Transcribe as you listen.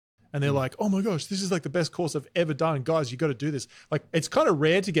and they're like, oh my gosh, this is like the best course I've ever done. Guys, you got to do this. Like, it's kind of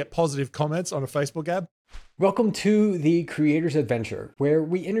rare to get positive comments on a Facebook ad. Welcome to the Creator's Adventure, where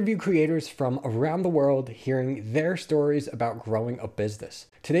we interview creators from around the world, hearing their stories about growing a business.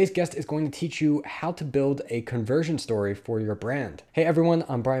 Today's guest is going to teach you how to build a conversion story for your brand. Hey everyone,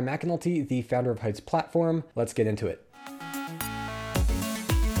 I'm Brian McAnulty, the founder of Heights Platform. Let's get into it.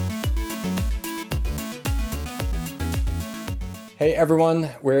 Hey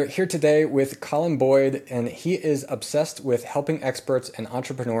everyone, we're here today with Colin Boyd, and he is obsessed with helping experts and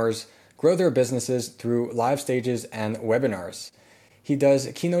entrepreneurs grow their businesses through live stages and webinars. He does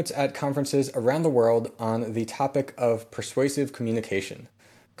keynotes at conferences around the world on the topic of persuasive communication.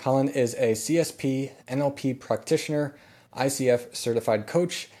 Colin is a CSP, NLP practitioner, ICF certified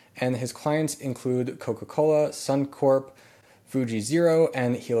coach, and his clients include Coca-Cola, Suncorp, Fuji Zero,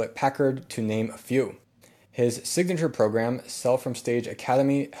 and Hewlett Packard, to name a few. His signature program, Sell From Stage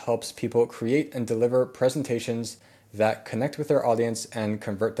Academy, helps people create and deliver presentations that connect with their audience and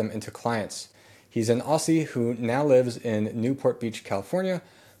convert them into clients. He's an Aussie who now lives in Newport Beach, California,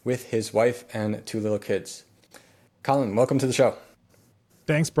 with his wife and 2 little kids. Colin, welcome to the show.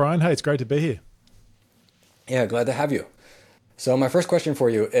 Thanks, Brian. Hey, it's great to be here. Yeah, glad to have you. So my first question for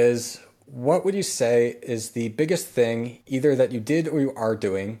you is, what would you say is the biggest thing, either that you did or you are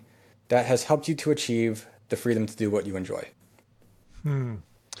doing, that has helped you to achieve the freedom to do what you enjoy?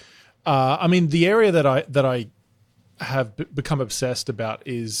 I mean, the area that I have become obsessed about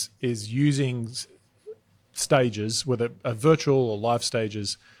is using stages, whether virtual or live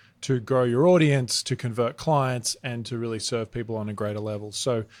stages, to grow your audience, to convert clients, and to really serve people on a greater level.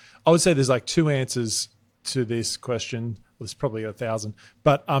 So I would say there's like 2 answers to this question. Well, there's probably 1,000,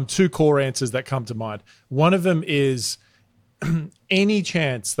 but 2 core answers that come to mind. One of them is any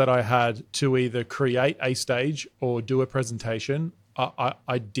chance that I had to either create a stage or do a presentation,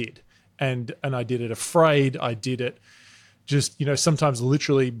 I did. And I did it afraid. I did it just, sometimes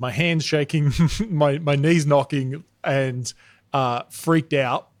literally my hands shaking, my knees knocking, and freaked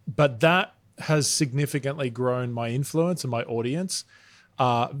out. But that has significantly grown my influence and my audience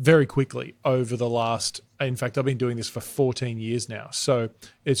very quickly over the last, in fact, I've been doing this for 14 years now. So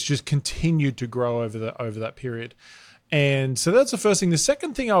it's just continued to grow over that period. And so that's the first thing. The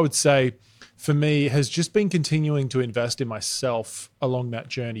second thing I would say for me has just been continuing to invest in myself along that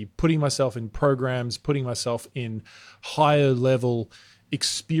journey, putting myself in programs, putting myself in higher level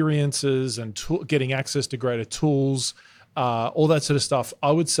experiences and getting access to greater tools, all that sort of stuff.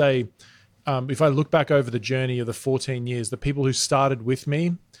 I would say if I look back over the journey of the 14 years, the people who started with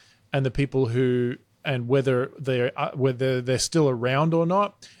me and the people who, and whether they're still around or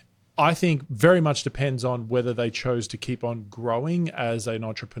not, I think very much depends on whether they chose to keep on growing as an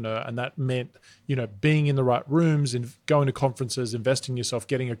entrepreneur. And that meant, being in the right rooms and going to conferences, investing in yourself,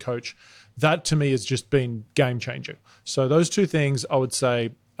 getting a coach. That to me has just been game changer. So those 2 things, I would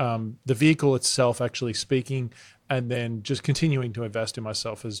say, the vehicle itself actually speaking, and then just continuing to invest in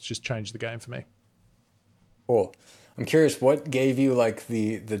myself has just changed the game for me. Cool. I'm curious, what gave you like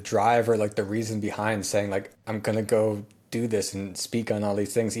the drive or like the reason behind saying like, I'm going to go do this and speak on all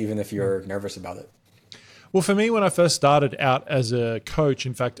these things, even if you're nervous about it? Well, for me, when I first started out as a coach,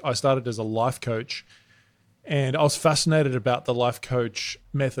 in fact, I started as a life coach, and I was fascinated about the life coach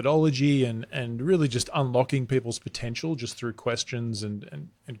methodology and really just unlocking people's potential just through questions and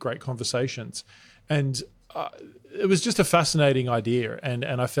great conversations. And it was just a fascinating idea, and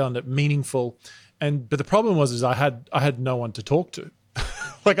I found it meaningful. But the problem was I had no one to talk to.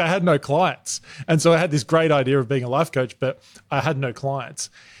 Like, I had no clients. And so I had this great idea of being a life coach, but I had no clients.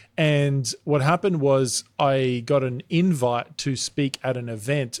 And what happened was I got an invite to speak at an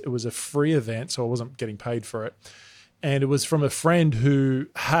event. It was a free event, so I wasn't getting paid for it. And it was from a friend who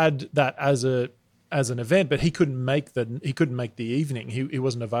had that as an event, but he couldn't make the evening. He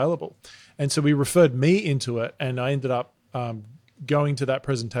wasn't available. And so we referred me into it, and I ended up going to that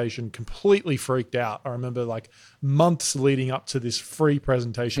presentation completely freaked out. I remember like months leading up to this free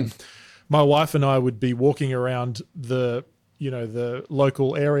presentation, my wife and I would be walking around the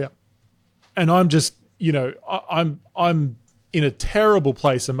local area, and I'm just, I'm in a terrible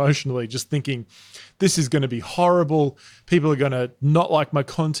place emotionally, just thinking this is going to be horrible. People are going to not like my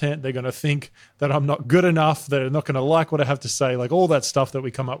content. They're going to think that I'm not good enough. They're not going to like what I have to say, like all that stuff that we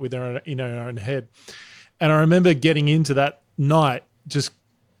come up with in our own head. And I remember getting into that night just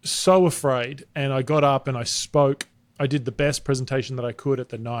so afraid, and I got up and I spoke. I did the best presentation that I could at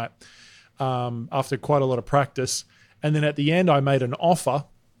the night after quite a lot of practice. And then at the end, I made an offer.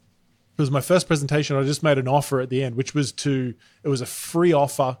 It was my first presentation. I just made an offer at the end, which was it was a free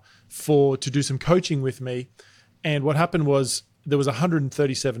offer to do some coaching with me. And what happened was there was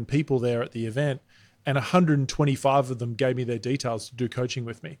 137 people there at the event, and 125 of them gave me their details to do coaching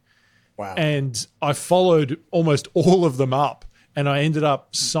with me. Wow. And I followed almost all of them up, and I ended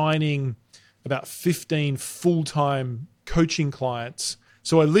up signing about 15 full-time coaching clients.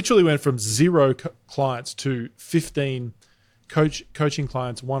 So I literally went from 0 clients to 15 coaching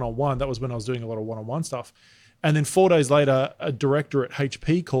clients one-on-one. That was when I was doing a lot of one-on-one stuff. And then 4 days later, a director at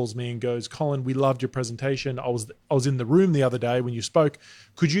HP calls me and goes, "Colin, we loved your presentation. I was in the room the other day when you spoke.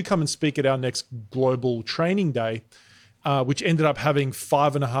 Could you come and speak at our next global training day?" Which ended up having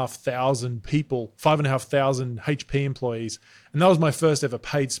 5,500 people, 5,500 HP employees. And that was my first ever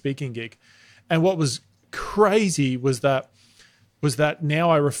paid speaking gig. And what was crazy was that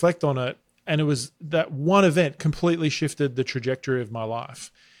now I reflect on it, and it was that one event completely shifted the trajectory of my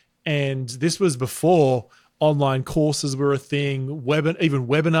life. And this was before online courses were a thing. Even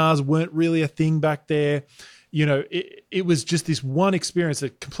webinars weren't really a thing back there. You know, it was just this one experience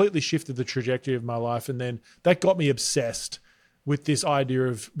that completely shifted the trajectory of my life. And then that got me obsessed with this idea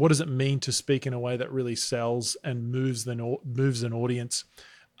of what does it mean to speak in a way that really sells and moves an audience.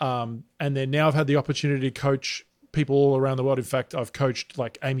 And then now I've had the opportunity to coach people all around the world. In fact, I've coached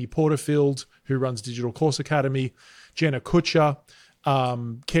like Amy Porterfield, who runs Digital Course Academy, Jenna Kutcher,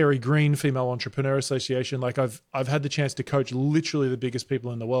 Carrie Green, Female Entrepreneur Association. Like I've had the chance to coach literally the biggest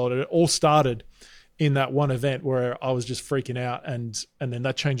people in the world. And it all started in that one event where I was just freaking out, and then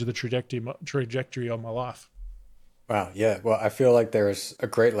that changed the trajectory of my life. Wow. Yeah. Well, I feel like there's a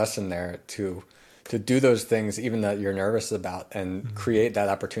great lesson there to do those things, even that you're nervous about, and create that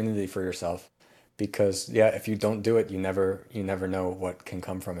opportunity for yourself. Because yeah, if you don't do it, you never know what can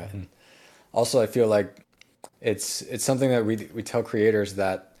come from it. And also, I feel like it's something that we tell creators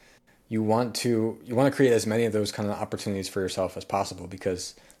that you want to create as many of those kind of opportunities for yourself as possible,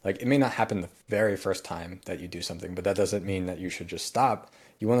 because like it may not happen the very first time that you do something, but that doesn't mean that you should just stop.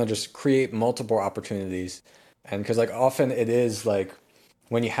 You want to just create multiple opportunities. And because like often it is like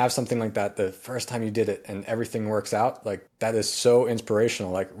when you have something like that, the first time you did it and everything works out, like that is so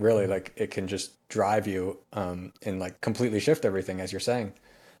inspirational. Like really, like it can just drive you and like completely shift everything, as you're saying.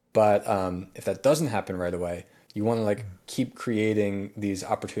 But if that doesn't happen right away, you want to like keep creating these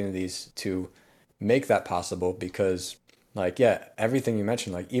opportunities to make that possible, because like, yeah, everything you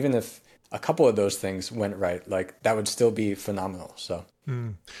mentioned, like even if a couple of those things went right, like that would still be phenomenal. So,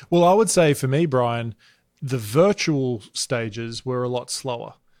 Well, I would say for me, Brian, the virtual stages were a lot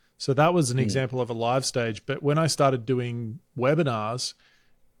slower. So that was an example of a live stage. But when I started doing webinars,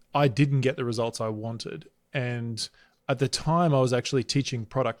 I didn't get the results I wanted. And at the time I was actually teaching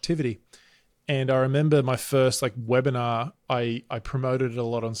productivity. And I remember my first like webinar, I promoted it a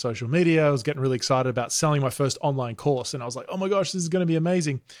lot on social media. I was getting really excited about selling my first online course. And I was like, oh my gosh, this is going to be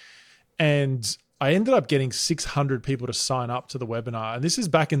amazing. And I ended up getting 600 people to sign up to the webinar. And this is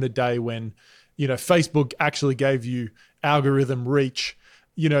back in the day when, you know, Facebook actually gave you algorithm reach.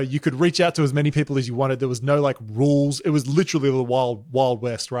 You know, you could reach out to as many people as you wanted. There was no like rules. It was literally the wild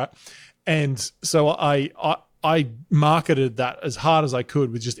west, right? And so I marketed that as hard as I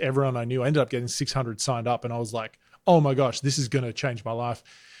could with just everyone I knew. I ended up getting 600 signed up, and I was like, oh my gosh, this is going to change my life.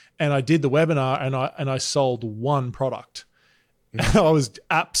 And I did the webinar, and I sold one product. And I was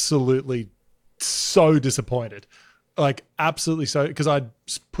absolutely so disappointed. Like absolutely so, because I'd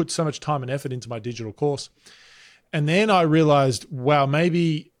put so much time and effort into my digital course. And then I realized, wow,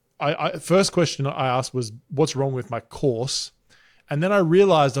 maybe first question I asked was, what's wrong with my course? And then I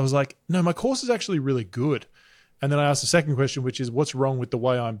realized, I was like, no, my course is actually really good. And then I asked the second question, which is, what's wrong with the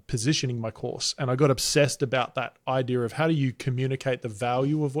way I'm positioning my course? And I got obsessed about that idea of how do you communicate the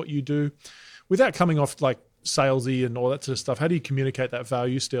value of what you do without coming off like salesy and all that sort of stuff. How do you communicate that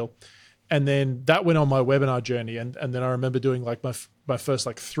value still? And then that went on my webinar journey. And then I remember doing like my first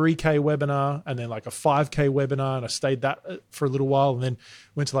like 3K webinar, and then like a 5K webinar. And I stayed that for a little while, and then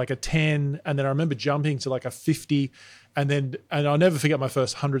went to like a 10. And then I remember jumping to like a 50. And I'll never forget my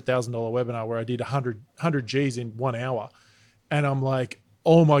first $100,000 webinar where I did 100 G's in 1 hour. And I'm like,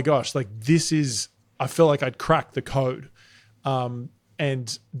 oh my gosh, like I felt like I'd cracked the code.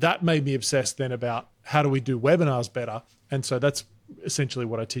 And that made me obsessed then about how do we do webinars better? And so that's essentially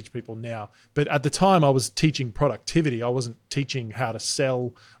what I teach people now. But at the time I was teaching productivity. I wasn't teaching how to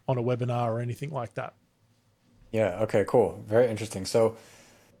sell on a webinar or anything like that. yeah. Okay, cool. Very interesting. So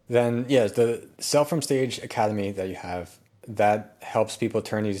then, yeah, the Sell from Stage Academy that you have, that helps people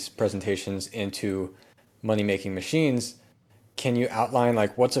turn these presentations into money-making machines. Can you outline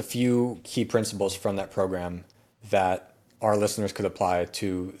like what's a few key principles from that program that our listeners could apply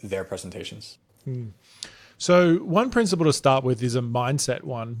to their presentations? So one principle to start with is a mindset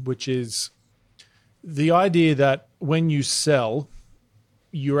one, which is the idea that when you sell,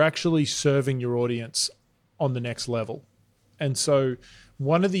 you're actually serving your audience on the next level. And so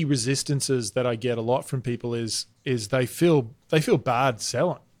one of the resistances that I get a lot from people is they feel bad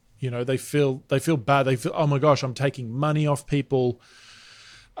selling. They feel bad. They feel, oh my gosh, I'm taking money off people.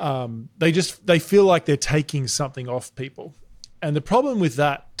 They feel like they're taking something off people. And the problem with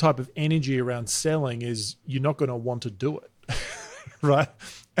that type of energy around selling is you're not going to want to do it, right?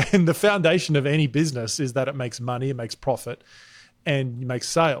 And the foundation of any business is that it makes money, it makes profit, and you make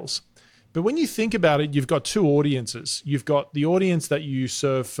sales. But when you think about it, you've got two audiences. You've got the audience that you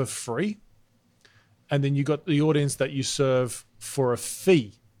serve for free, and then you've got the audience that you serve for a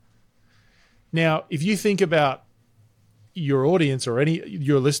fee. Now, if you think about your audience or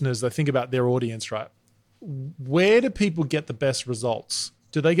your listeners, they think about their audience, right? Where do people get the best results?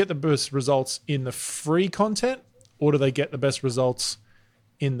 Do they get the best results in the free content, or do they get the best results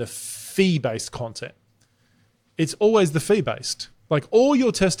in the fee-based content? It's always the fee-based. Like all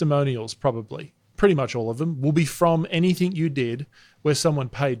your testimonials, probably, pretty much all of them, will be from anything you did where someone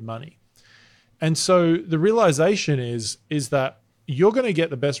paid money. And so the realization is that you're going to get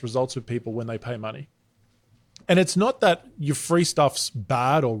the best results with people when they pay money. And it's not that your free stuff's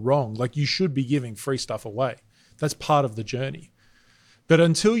bad or wrong. Like you should be giving free stuff away. That's part of the journey. But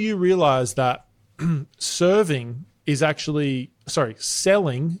until you realize that selling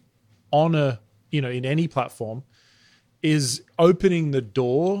on in any platform is opening the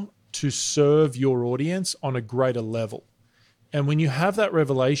door to serve your audience on a greater level. And when you have that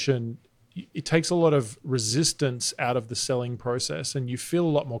revelation, it takes a lot of resistance out of the selling process and you feel a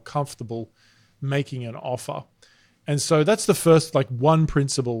lot more comfortable making an offer. And so that's the first, one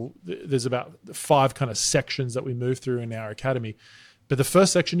principle. There's about 5 kind of sections that we move through in our academy. But the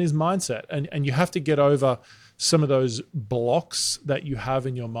first section is mindset. And you have to get over some of those blocks that you have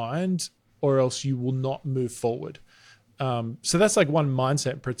in your mind, or else you will not move forward. So that's one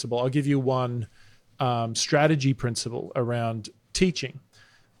mindset principle. I'll give you one strategy principle around teaching.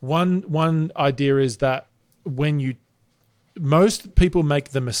 One idea is that most people make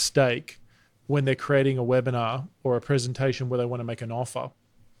the mistake when they're creating a webinar or a presentation where they want to make an offer,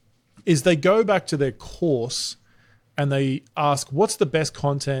 is they go back to their course and they ask, what's the best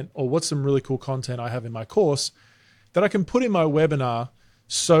content or what's some really cool content I have in my course that I can put in my webinar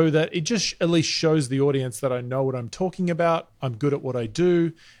so that it just at least shows the audience that I know what I'm talking about, I'm good at what I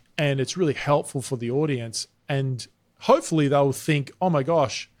do, and it's really helpful for the audience. And hopefully they'll think, oh my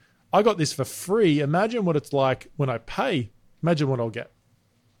gosh, I got this for free. Imagine what it's like when I pay. Imagine what I'll get.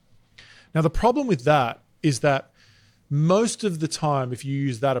 Now, the problem with that is that most of the time, if you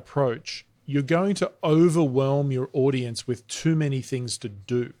use that approach, you're going to overwhelm your audience with too many things to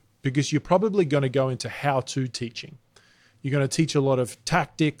do, because you're probably going to go into how-to teaching. You're going to teach a lot of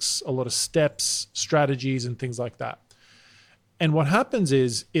tactics, a lot of steps, strategies, and things like that. And what happens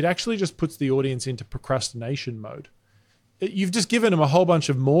is it actually just puts the audience into procrastination mode. You've just given them a whole bunch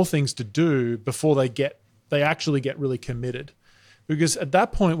of more things to do before they actually get really committed. Because at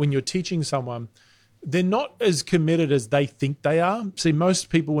that point, when you're teaching someone, they're not as committed as they think they are. See, most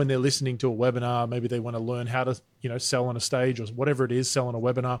people, when they're listening to a webinar, maybe they want to learn how to, sell on a stage or whatever it is, sell on a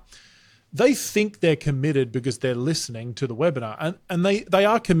webinar. They think they're committed because they're listening to the webinar, and they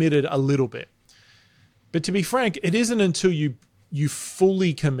are committed a little bit. But to be frank, it isn't until you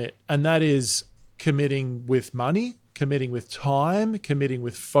fully commit, and that is committing with money, committing with time, committing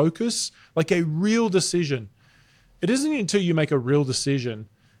with focus, like a real decision. It isn't until you make a real decision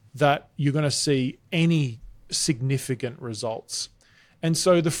that you're going to see any significant results. And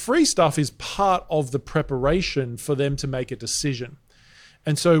so the free stuff is part of the preparation for them to make a decision.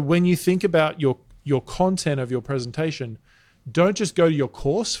 And so when you think about your content of your presentation, don't just go to your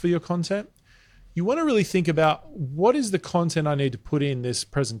course for your content. You want to really think about, what is the content I need to put in this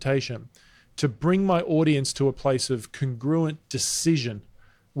presentation to bring my audience to a place of congruent decision,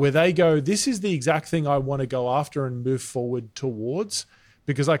 where they go, this is the exact thing I want to go after and move forward towards,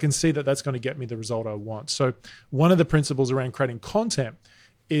 because I can see that that's going to get me the result I want. So one of the principles around creating content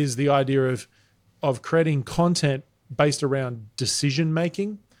is the idea of creating content based around decision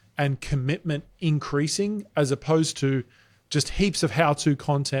making and commitment increasing, as opposed to just heaps of how-to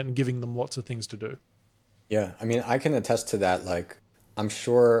content and giving them lots of things to do. Yeah, I mean, I can attest to that. I'm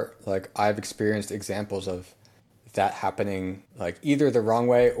sure, I've experienced examples of that happening, either the wrong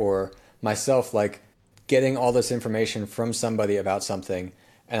way, or myself, getting all this information from somebody about something,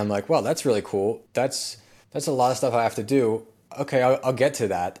 and I'm like, well, that's really cool. That's a lot of stuff I have to do. Okay, I'll get to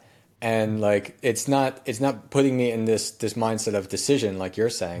that. And it's not putting me in this mindset of decision, like you're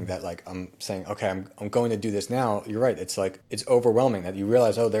saying, that I'm saying, okay, I'm going to do this now. You're right. It's it's overwhelming that you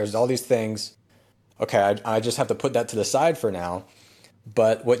realize, oh, there's all these things. okay, I just have to put that to the side for now.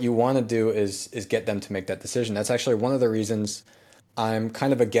 But what you want to do is get them to make that decision. That's actually one of the reasons I'm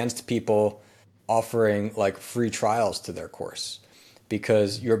kind of against people offering like free trials to their course,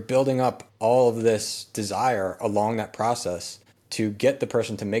 because you're building up all of this desire along that process to get the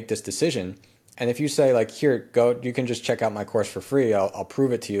person to make this decision. And if you say like, here, go, you can just check out my course for free. I'll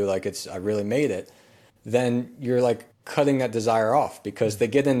prove it to you. Like I really made it. Then you're like cutting that desire off, because they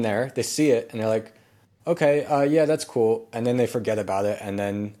get in there, they see it, and they're like, okay, yeah, that's cool. And then they forget about it, and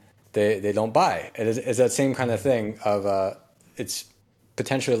then they don't buy. It's that same kind of thing of it's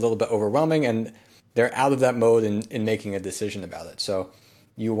potentially a little bit overwhelming, and they're out of that mode in making a decision about it. So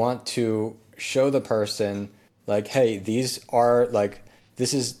you want to show the person like, hey, this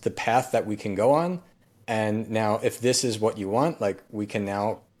is the path that we can go on. And now if this is what you want, like we can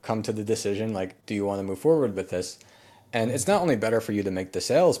now come to the decision, like, do you want to move forward with this? And it's not only better for you to make the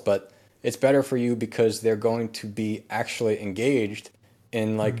sales, but it's better for you because they're going to be actually engaged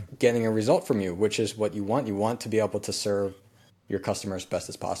in like getting a result from you, which is what you want. You want to be able to serve your customers best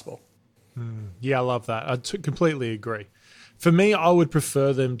as possible. Yeah, I love that. Completely agree. For me, I would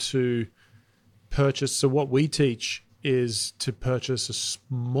prefer them to purchase. So what we teach is to purchase a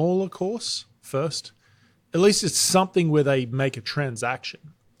smaller course first. At least it's something where they make a transaction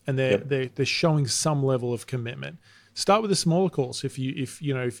and they're showing some level of commitment. Start with a smaller course if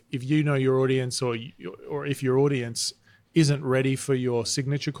you know your audience, or if your audience isn't ready for your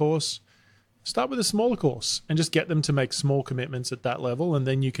signature course. Start with a smaller course and just get them to make small commitments at that level, and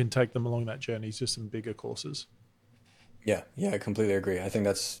then you can take them along that journey to some bigger courses. Yeah, I completely agree. I think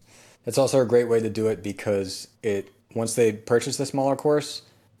that's also a great way to do it, because once they purchase the smaller course,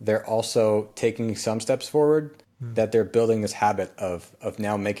 they're also taking some steps forward, that they're building this habit of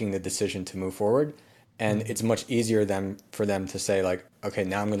now making the decision to move forward. And it's much easier for them to say like, okay,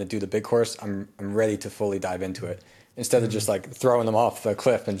 now I'm going to do the big course. I'm ready to fully dive into it, instead of just like throwing them off the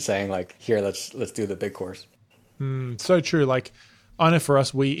cliff and saying like, here, let's do the big course. So true. Like, I know for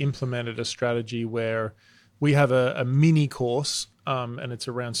us, we implemented a strategy where we have a mini course, and it's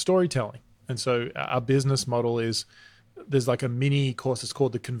around storytelling. And so our business model is there's like a mini course. It's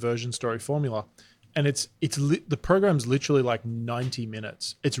called the Conversion Story Formula, and the program's literally like 90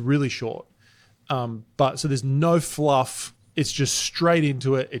 minutes. It's really short. But so there's no fluff. It's just straight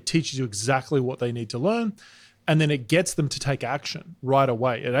into it. It teaches you exactly what they need to learn. And then it gets them to take action right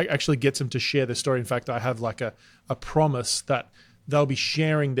away. It actually gets them to share their story. In fact, I have like a promise that they'll be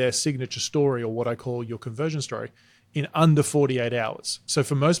sharing their signature story, or what I call your conversion story, in under 48 hours. So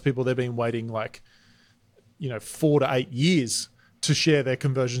for most people, they've been waiting like, 4 to 8 years to share their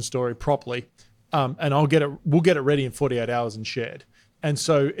conversion story properly. And we'll get it ready in 48 hours and shared. And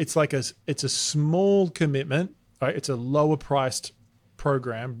so it's like it's a small commitment, right? It's a lower priced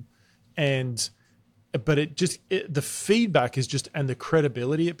program, but the feedback is just, and the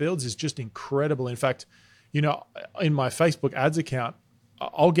credibility it builds is just incredible. In fact, in my Facebook ads account,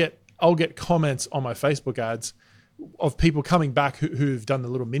 I'll get comments on my Facebook ads of people coming back who've done the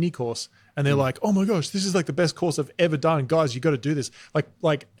little mini course, and they're like, "Oh my gosh, this is like the best course I've ever done, guys! You got to do this."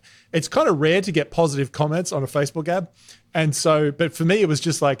 Like it's kind of rare to get positive comments on a Facebook ad, and so, but for me, it was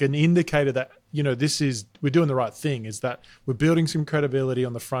just like an indicator that we're doing the right thing. Is that we're building some credibility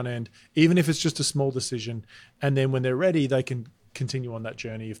on the front end, even if it's just a small decision, and then when they're ready, they can continue on that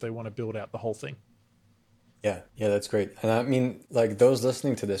journey if they want to build out the whole thing. Yeah, that's great. And I mean, like those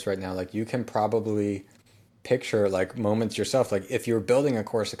listening to this right now, like you can probably picture like moments yourself, like if you're building a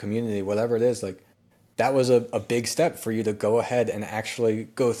course, a community, whatever it is, like that was a big step for you to go ahead and actually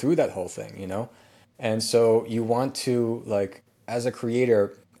go through that whole thing. And so you want to, like, as a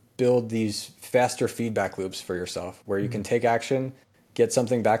creator, build these faster feedback loops for yourself where you can take action, get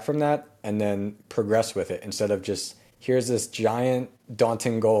something back from that, and then progress with it, instead of just, here's this giant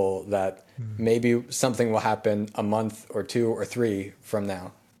daunting goal that maybe something will happen a month or 2 or 3 from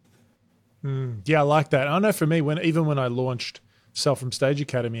now. Yeah, I like that. I know for me, when I launched Sell from Stage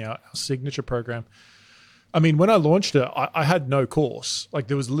Academy, our signature program, I mean, when I launched it, I had no course. Like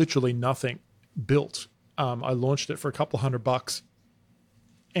there was literally nothing built. I launched it for a couple $100,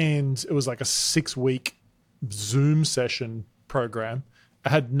 and it was like a 6-week Zoom session program. I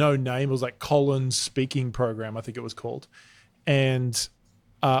had no name. It was like Colin's speaking program, I think it was called. And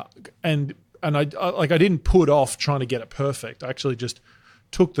I didn't put off trying to get it perfect. I actually just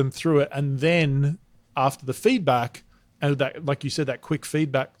took them through it. And then after the feedback, and that, like you said, that quick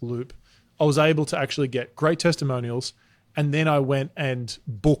feedback loop, I was able to actually get great testimonials. And then I went and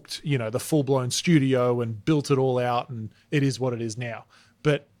booked, the full-blown studio and built it all out, and it is what it is now.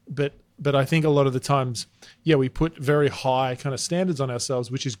 But I think a lot of the times, we put very high kind of standards on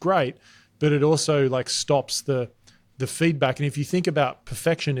ourselves, which is great. but it also like stops the feedback. And if you think about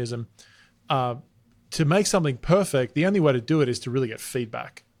perfectionism, to make something perfect, the only way to do it is to really get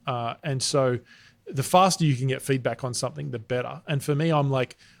feedback. And so the faster you can get feedback on something, the better. And for me, I'm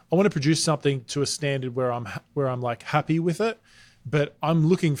like, I want to produce something to a standard where I'm like happy with it, but I'm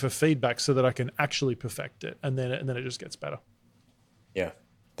looking for feedback so that I can actually perfect it. And then it just gets better. Yeah,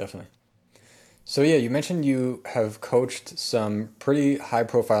 definitely. So yeah, you mentioned you have coached some pretty high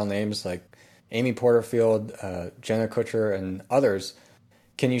profile names like Amy Porterfield, Jenna Kutcher, and others.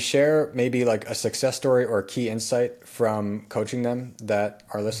 Can you share maybe like a success story or a key insight from coaching them that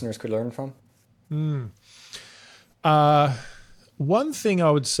our listeners could learn from? One thing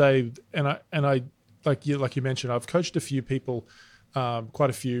I would say, and I like you mentioned, I've coached a few people, quite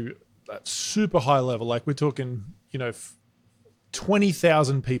a few at super high level. Like we're talking,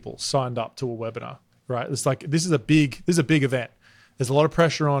 20,000 people signed up to a webinar, right? It's like this is a big event. There's a lot of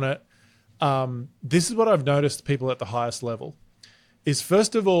pressure on it. This is what I've noticed people at the highest level is,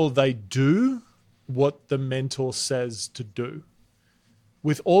 first of all, they do what the mentor says to do.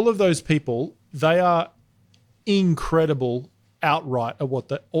 With all of those people, they are incredible outright at what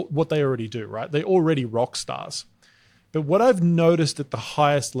they already do, right? They're already rock stars. But what I've noticed at the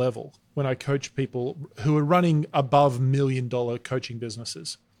highest level when I coach people who are running above $1 million coaching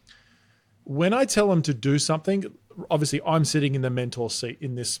businesses, when I tell them to do something, obviously I'm sitting in the mentor seat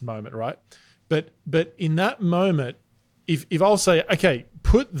in this moment, right? But in that moment, if I'll say, okay,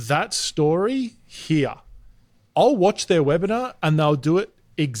 put that story here, I'll watch their webinar and they'll do it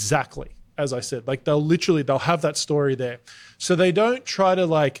exactly as I said. Like they'll have that story there. So they don't try to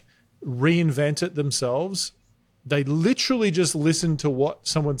like reinvent it themselves. They literally just listen to what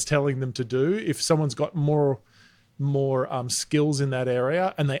someone's telling them to do. If someone's got more skills in that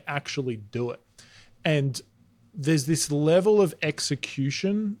area, and they actually do it. And there's this level of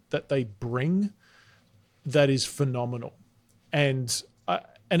execution that they bring that is phenomenal. And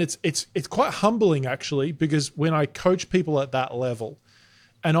it's quite humbling actually, because when I coach people at that level,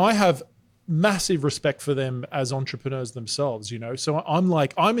 and I have massive respect for them as entrepreneurs themselves, so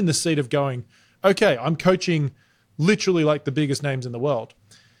I'm in the seat of going, okay, I'm coaching literally like the biggest names in the world.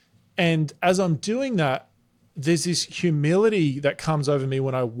 And as I'm doing that, there's this humility that comes over me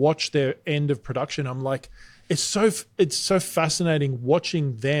when I watch their end of production. I'm like, it's so fascinating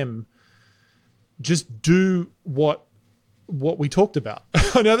watching them just do what we talked about.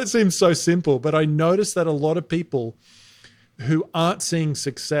 I know that seems so simple, but I notice that a lot of people who aren't seeing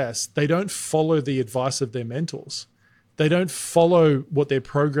success, they don't follow the advice of their mentors. They don't follow what their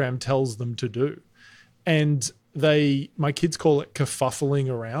program tells them to do. And my kids call it kerfuffling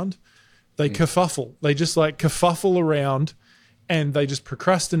around. They kerfuffle. They just like kerfuffle around, and they just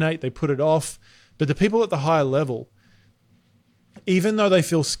procrastinate. They put it off. But the people at the higher level, even though they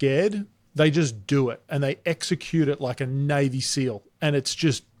feel scared, they just do it and they execute it like a Navy SEAL, and it's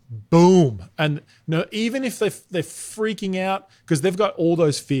just boom. And even if they're freaking out, because they've got all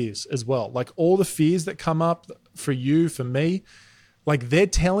those fears as well, like all the fears that come up for you, for me, like they're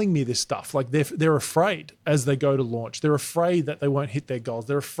telling me this stuff. Like they're afraid as they go to launch. They're afraid that they won't hit their goals.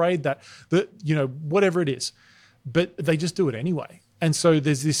 They're afraid that whatever it is, but they just do it anyway. And so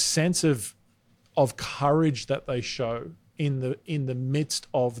there's this sense of courage that they show in the midst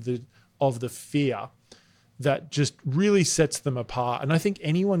of the fear that just really sets them apart. And I think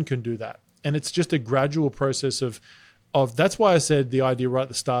anyone can do that. And it's just a gradual process of that's why I said the idea right at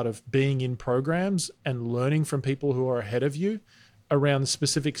the start of being in programs and learning from people who are ahead of you around the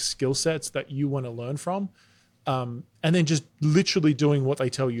specific skill sets that you want to learn from. And then just literally doing what they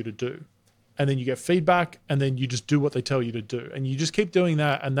tell you to do. And then you get feedback, and then you just do what they tell you to do. And you just keep doing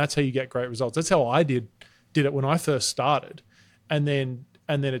that, and that's how you get great results. That's how I did it when I first started. And then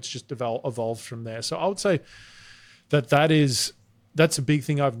it's just evolved from there. So I would say that's a big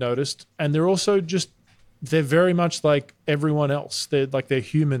thing I've noticed. And they're also they're very much like everyone else. They're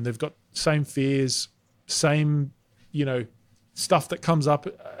human. They've got same fears, same, stuff that comes up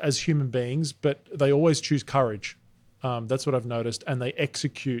as human beings, but they always choose courage. That's what I've noticed. And they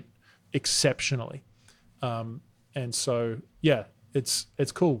execute exceptionally. And so, yeah, it's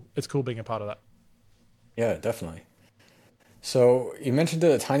cool. It's cool being a part of that. Yeah, definitely. So you mentioned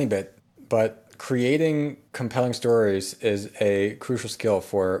it a tiny bit, but creating compelling stories is a crucial skill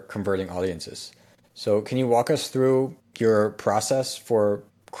for converting audiences. So can you walk us through your process for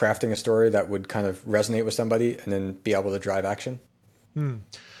crafting a story that would kind of resonate with somebody and then be able to drive action?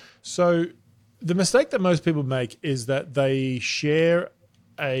 So the mistake that most people make is that they share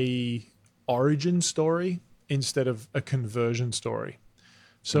a origin story instead of a conversion story.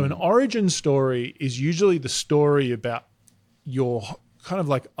 So an origin story is usually the story about your kind of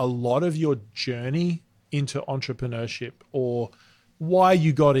like a lot of your journey into entrepreneurship, or why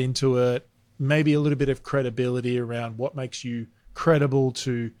you got into it, maybe a little bit of credibility around what makes you credible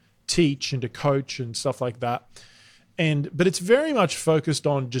to teach and to coach and stuff like that. But it's very much focused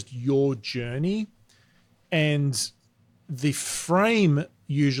on just your journey, and the frame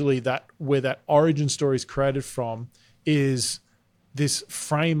usually that where that origin story is created from is this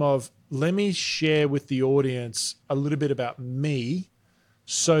frame of, let me share with the audience a little bit about me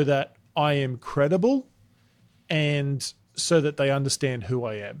so that I am credible and so that they understand who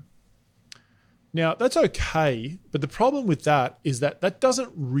I am. Now, that's okay, but the problem with that is that that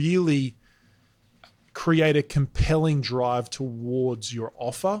doesn't really create a compelling drive towards your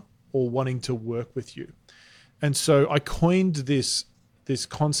offer or wanting to work with you. And so I coined this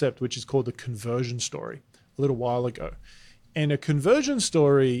concept, which is called the conversion story, a little while ago. And a conversion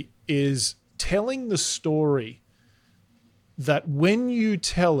story is telling the story that when you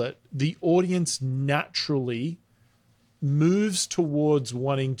tell it, the audience naturally moves towards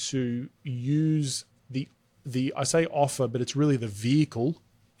wanting to use the I say offer, but it's really the vehicle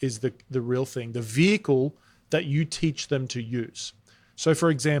is the real thing, the vehicle that you teach them to use. So for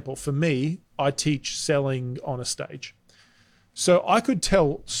example, for me, I teach selling on a stage. So I could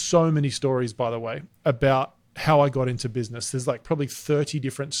tell so many stories, by the way, about how I got into business. There's like probably 30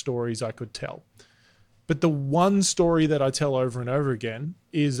 different stories I could tell. But the one story that I tell over and over again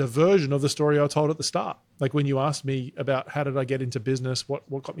is a version of the story I told at the start. Like when you asked me about how did I get into business, what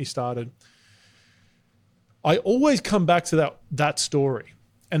got me started, I always come back to that story.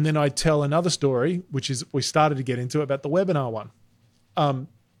 And then I tell another story, which is we started to get into about the webinar one.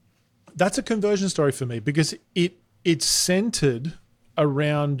 That's a conversion story for me because it's centered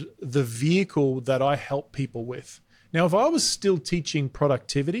around the vehicle that I help people with. Now, if I was still teaching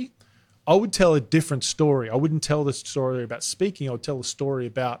productivity, I would tell a different story. I wouldn't tell the story about speaking. I would tell a story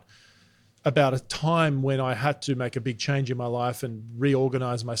about a time when I had to make a big change in my life and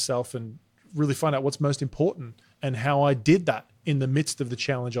reorganize myself and really find out what's most important and how I did that in the midst of the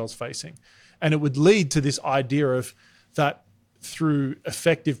challenge I was facing. And it would lead to this idea of that through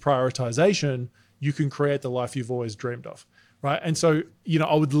effective prioritization, you can create the life you've always dreamed of, right? And so,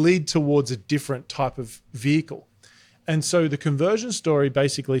 I would lead towards a different type of vehicle. And so the conversion story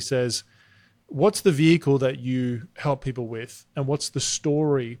basically says, what's the vehicle that you help people with? And what's the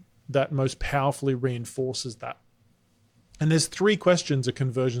story that most powerfully reinforces that? And there's 3 questions a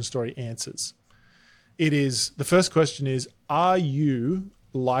conversion story answers. The first question is, are you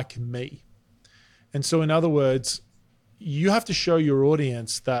like me? And so in other words, you have to show your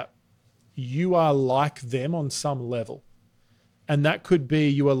audience that you are like them on some level. And that could be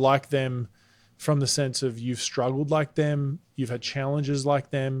you are like them from the sense of you've struggled like them, you've had challenges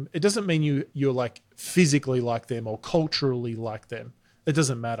like them. It doesn't mean you're like physically like them or culturally like them. It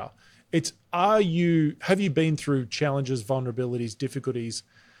doesn't matter. It's have you been through challenges, vulnerabilities, difficulties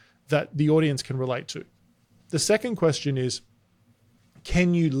that the audience can relate to? The second question is,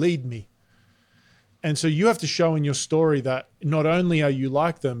 can you lead me? And so you have to show in your story that not only are you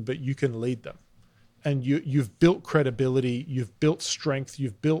like them, but you can lead them. And you've built credibility, you've built strength,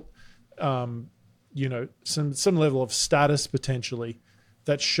 you've built some level of status potentially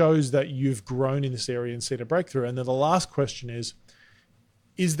that shows that you've grown in this area and seen a breakthrough. And then the last question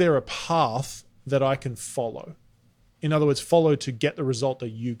is there a path that I can follow? In other words, follow to get the result that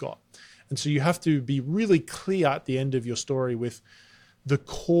you got. And so you have to be really clear at the end of your story with the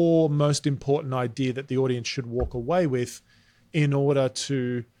core, most important idea that the audience should walk away with in order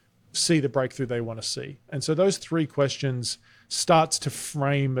to see the breakthrough they want to see. And so those 3 questions starts to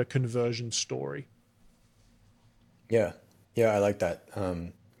frame a conversion story. Yeah, I like that.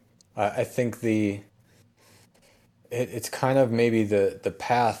 I think it's kind of maybe the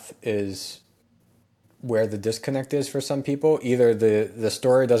path is where the disconnect is for some people. Either the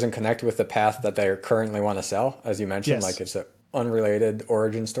story doesn't connect with the path that they currently want to sell, as you mentioned, Yes. like it's an unrelated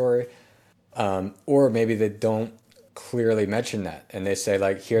origin story, or maybe they don't clearly mention that and they say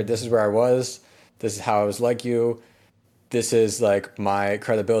like, here, this is where I was, this is how I was like you, this is like my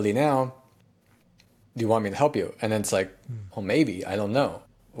credibility now, do you want me to help you? And then it's like, well, maybe, I don't know,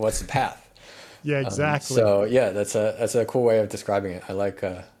 what's the path? Yeah, exactly. So yeah, that's a cool way of describing it. I like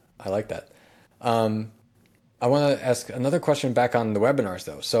that. I want to ask another question back on the webinars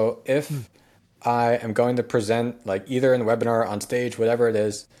though. So if I am going to present like either in a webinar, on stage, whatever it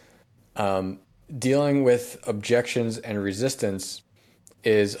is, dealing with objections and resistance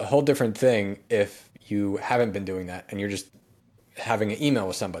is a whole different thing if you haven't been doing that and you're just having an email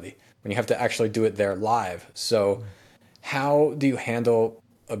with somebody when you have to actually do it there live. So how do you handle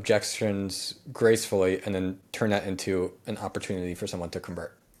objections gracefully and then turn that into an opportunity for someone to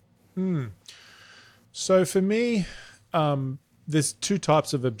convert? So for me, there's two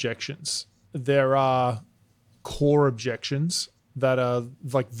types of objections. There are core objections that are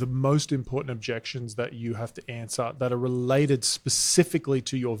like the most important objections that you have to answer that are related specifically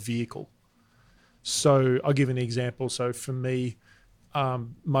to your vehicle. So I'll give an example. So for me,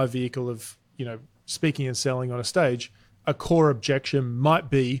 my vehicle of, speaking and selling on a stage, a core objection might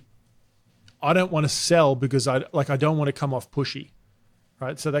be, I don't want to sell because I don't want to come off pushy,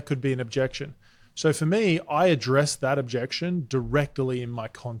 right? So that could be an objection. So for me, I address that objection directly in my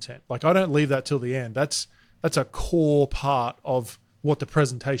content. Like I don't leave that till the end. That's a core part of what the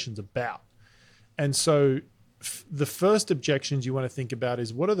presentation's about. And so the first objections you want to think about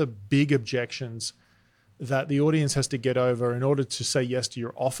is, what are the big objections that the audience has to get over in order to say yes to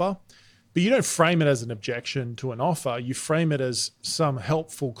your offer? But you don't frame it as an objection to an offer. You frame it as some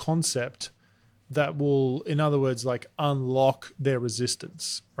helpful concept that will, in other words, like unlock their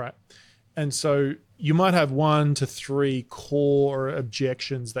resistance, right? And so you might have 1 to 3 core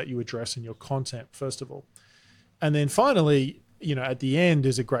objections that you address in your content, first of all. And then finally, at the end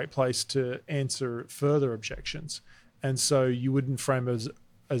is a great place to answer further objections. And so you wouldn't frame it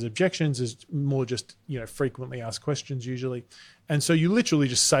as objections, as more just, frequently asked questions usually. And so you literally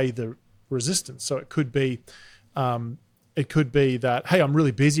just say the resistance. So it could be that, hey, I'm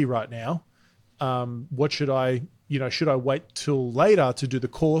really busy right now. What should I wait till later to do the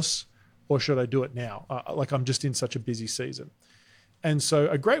course, or should I do it now? Like I'm just in such a busy season. And so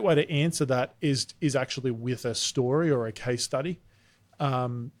a great way to answer that is actually with a story or a case study.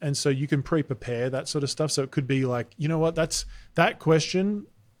 And so you can pre-prepare that sort of stuff. So it could be like, that question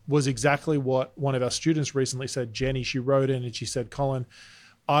was exactly what one of our students recently said. Jenny, she wrote in and she said, Colin,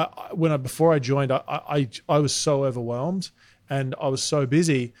 before I joined, I was so overwhelmed and I was so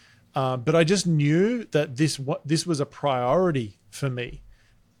busy, but I just knew that this was a priority for me.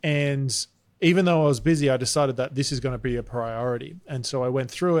 And even though I was busy, I decided that this is going to be a priority. And so I went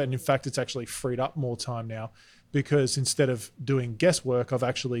through it. And in fact, it's actually freed up more time now, because instead of doing guesswork, I've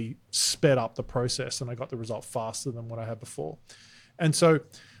actually sped up the process and I got the result faster than what I had before. And so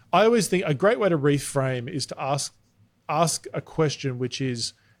I always think a great way to reframe is to ask a question, which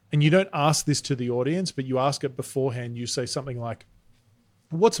is, and you don't ask this to the audience, but you ask it beforehand. You say something like,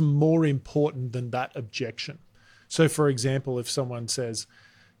 what's more important than that objection? So for example, if someone says,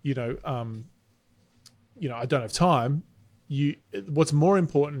 I don't have time, what's more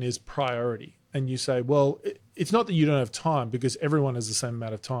important is priority. And you say, well, it's not that you don't have time, because everyone has the same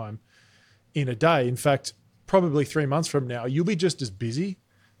amount of time in a day. In fact, probably 3 months from now, you'll be just as busy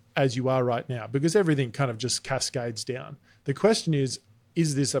as you are right now, because everything kind of just cascades down. The question is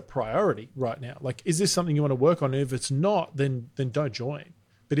this a priority right now? Like, is this something you want to work on? And if it's not, then don't join.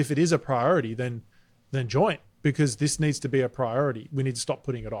 But if it is a priority, then join, because this needs to be a priority. We need to stop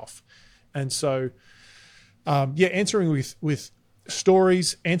putting it off. And so, answering with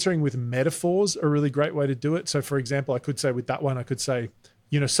stories, answering with metaphors are a really great way to do it. So for example, I could say with that one, I could say,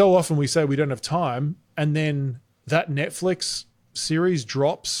 so often we say we don't have time, and then that Netflix series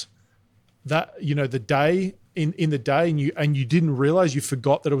drops that, the day in the day, and you didn't realize, you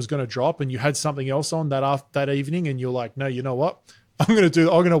forgot that it was going to drop, and you had something else on that evening, and you're like, no, you know what? I'm going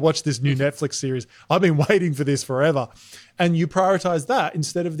to watch this new Netflix series. I've been waiting for this forever. And you prioritize that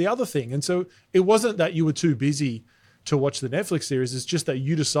instead of the other thing. And so it wasn't that you were too busy to watch the Netflix series. It's just that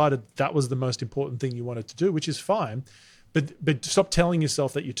you decided that was the most important thing you wanted to do, which is fine. But stop telling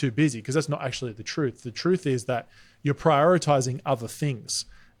yourself that you're too busy, because that's not actually the truth. The truth is that you're prioritizing other things.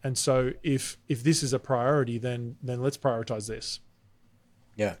 And so if this is a priority, then let's prioritize this.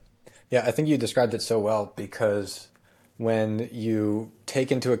 Yeah. Yeah, I think you described it so well, because when you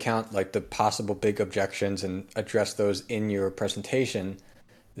take into account like the possible big objections and address those in your presentation,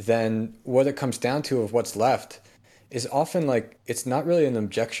 then what it comes down to of what's left is often like, it's not really an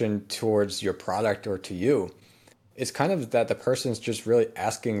objection towards your product or to you. It's kind of that the person's just really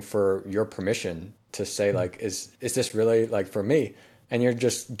asking for your permission to say like, is this really like for me? And you're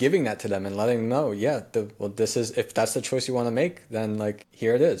just giving that to them and letting them know, this is, if that's the choice you want to make, then like,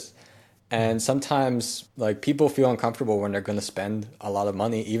 here it is. And sometimes like people feel uncomfortable when they're going to spend a lot of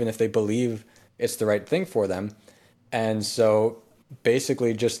money, even if they believe it's the right thing for them. And so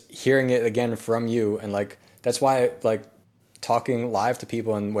basically just hearing it again from you, and like, that's why like talking live to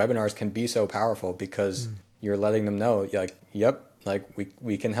people in webinars can be so powerful, because you're letting them know like, yep, like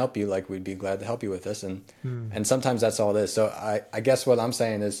we can help you. Like, we'd be glad to help you with this. And sometimes that's all it is. So I guess what I'm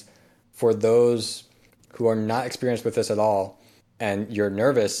saying is, for those who are not experienced with this at all, and you're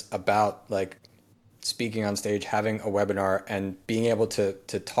nervous about like speaking on stage, having a webinar, and being able to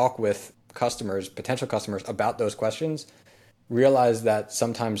talk with customers, potential customers, about those questions, realize that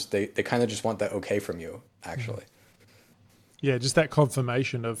sometimes they kind of just want that okay from you, actually. Yeah, just that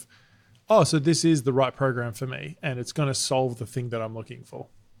confirmation of, oh, so this is the right program for me, and it's going to solve the thing that I'm looking for.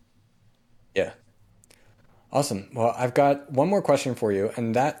 Yeah. Awesome. Well, I've got one more question for you,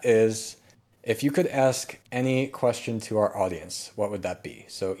 and that is, if you could ask any question to our audience, what would that be?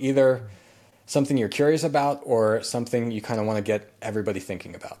 So either something you're curious about or something you kind of want to get everybody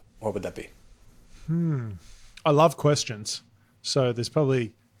thinking about. What would that be? I love questions. So there's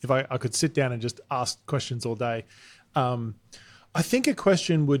probably, if I could sit down and just ask questions all day, I think a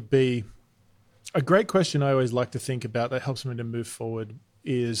question would be, a great question I always like to think about that helps me to move forward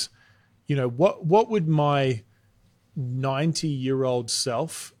is, what would my 90-year-old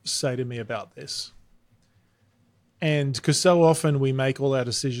self say to me about this? And because so often we make all our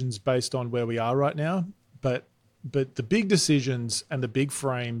decisions based on where we are right now, but the big decisions and the big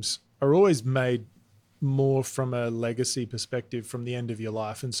frames are always made more from a legacy perspective from the end of your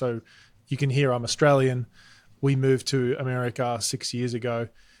life. And so you can hear I'm Australian. We moved to America 6 years ago.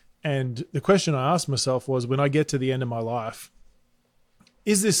 And the question I asked myself was, when I get to the end of my life,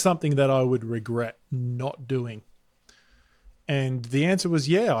 is this something that I would regret not doing? And the answer was,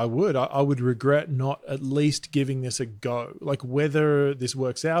 yeah, I would. I would regret not at least giving this a go. Like whether this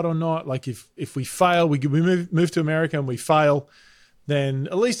works out or not, like if we fail, we move to America and we fail, then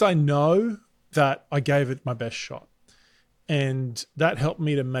at least I know that I gave it my best shot. And that helped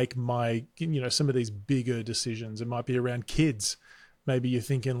me to make my, some of these bigger decisions. It might be around kids. Maybe you're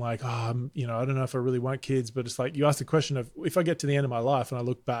thinking like, I don't know if I really want kids, but it's like you ask the question of, if I get to the end of my life and I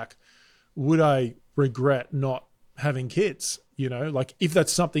look back, would I regret not having kids? Like if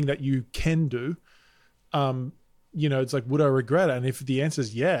that's something that you can do, it's like, would I regret it? And if the answer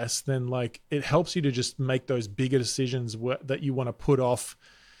is yes, then like it helps you to just make those bigger decisions that you want to put off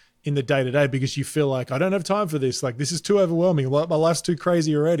in the day to day, because you feel like I don't have time for this. Like this is too overwhelming. My life's too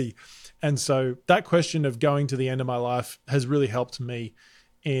crazy already. And so that question of going to the end of my life has really helped me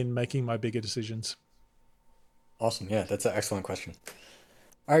in making my bigger decisions. Awesome. Yeah, that's an excellent question.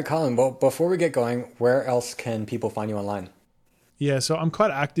 All right, Colin, well, before we get going, where else can people find you online? Yeah, so I'm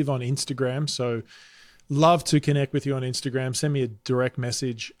quite active on Instagram. So love to connect with you on Instagram. Send me a direct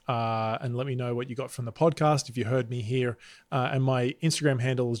message and let me know what you got from the podcast, if you heard me here. And my Instagram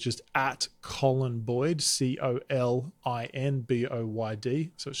handle is just at Colin Boyd,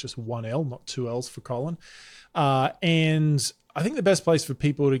 ColinBoyd. So it's just one L, not two L's for Colin. And I think the best place for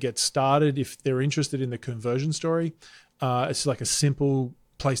people to get started, if they're interested in the conversion story, it's like a simple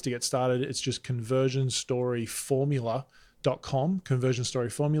place to get started. It's just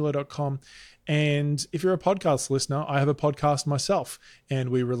conversionstoryformula.com. And if you're a podcast listener, I have a podcast myself, and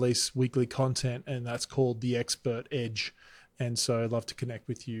we release weekly content, and that's called The Expert Edge. And so I'd love to connect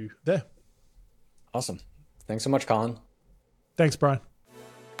with you there. Awesome. Thanks so much, Colin. Thanks, Brian.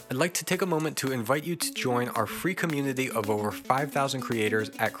 I'd like to take a moment to invite you to join our free community of over 5,000 creators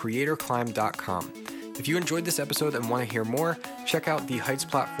at creatorclimb.com. If you enjoyed this episode and want to hear more, check out the Heights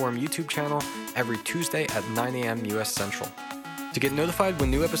Platform YouTube channel every Tuesday at 9 a.m. US Central. To get notified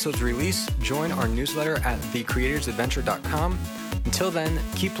when new episodes release, join our newsletter at thecreatorsadventure.com. Until then,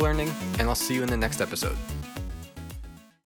 keep learning, and I'll see you in the next episode.